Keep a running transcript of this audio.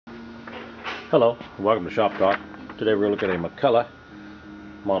Hello, welcome to Shop Talk. Today we're going to look at a McCulloch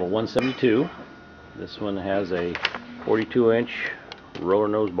model 172. This one has a 42-inch roller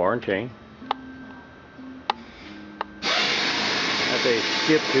nose bar and chain. That's a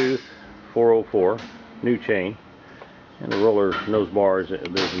skip tooth 404 new chain, and the roller nose bar is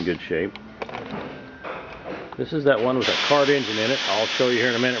in good shape. This is that one with a cart engine in it. I'll show you here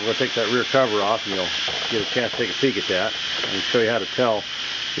in a minute. We're going to take that rear cover off and you'll get a chance to take a peek at that and show you how to tell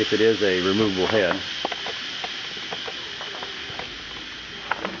if it is a removable head.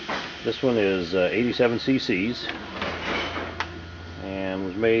 This one is 87 cc's and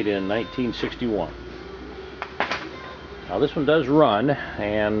was made in 1961. Now this one does run,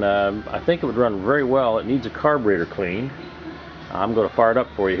 and I think it would run very well. It needs a carburetor clean. I'm going to fire it up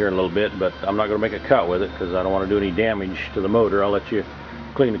for you here in a little bit, but I'm not going to make a cut with it because I don't want to do any damage to the motor. I'll let you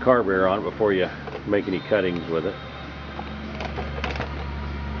clean the carburetor on it before you make any cuttings with it.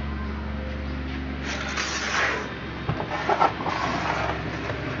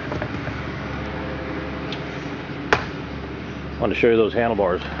 I want to show you those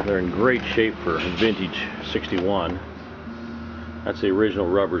handlebars. They're in great shape for vintage 61. That's the original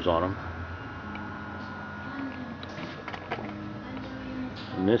rubbers on them.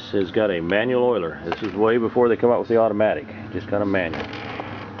 And this has got a manual oiler. This is way before they come out with the automatic. Just got a manual.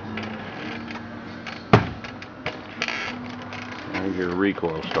 There's your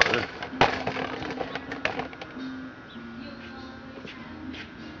recoil starter.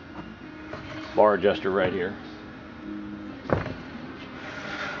 Bar adjuster right here.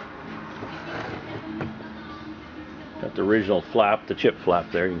 Got the original flap, the chip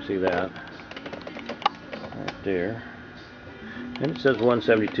flap there. You can see that right there. And it says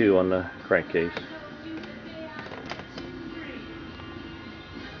 172 on the crankcase.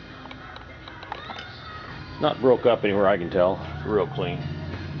 It's not broke up anywhere I can tell. It's real clean.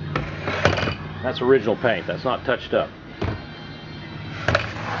 That's original paint. That's not touched up.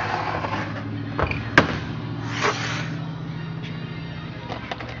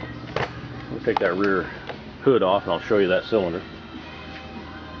 We'll take that rear hood off and I'll show you that cylinder.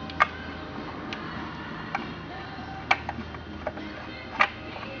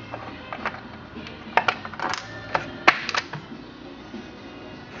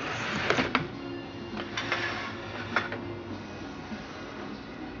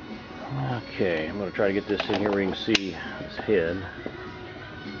 Okay, I'm going to try to get this in here where you can see this head.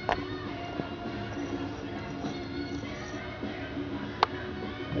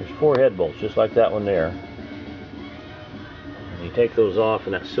 There's 4 head bolts just like that one there. And you take those off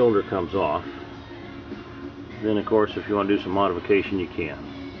and that cylinder comes off. Then of course if you want to do some modification you can.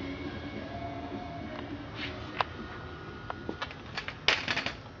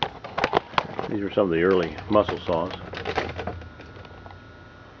 These are some of the early muscle saws.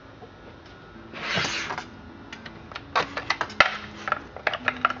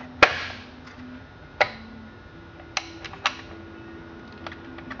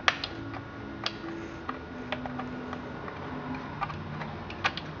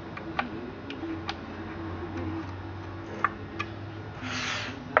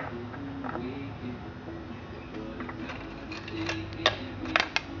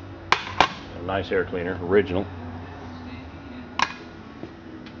 Nice air cleaner, original.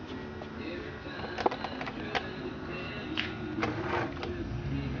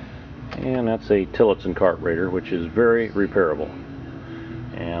 And that's a Tillotson carburetor, which is very repairable.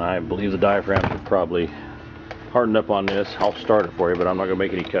 And I believe the diaphragms are probably hardened up on this. I'll start it for you, but I'm not going to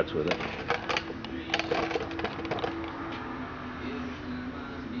make any cuts with it.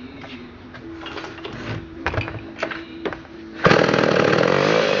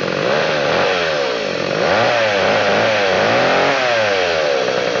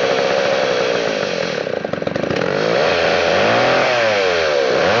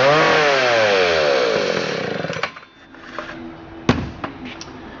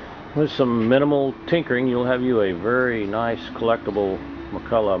 With some minimal tinkering, you'll have you a very nice collectible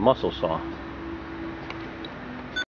McCulloch muscle saw.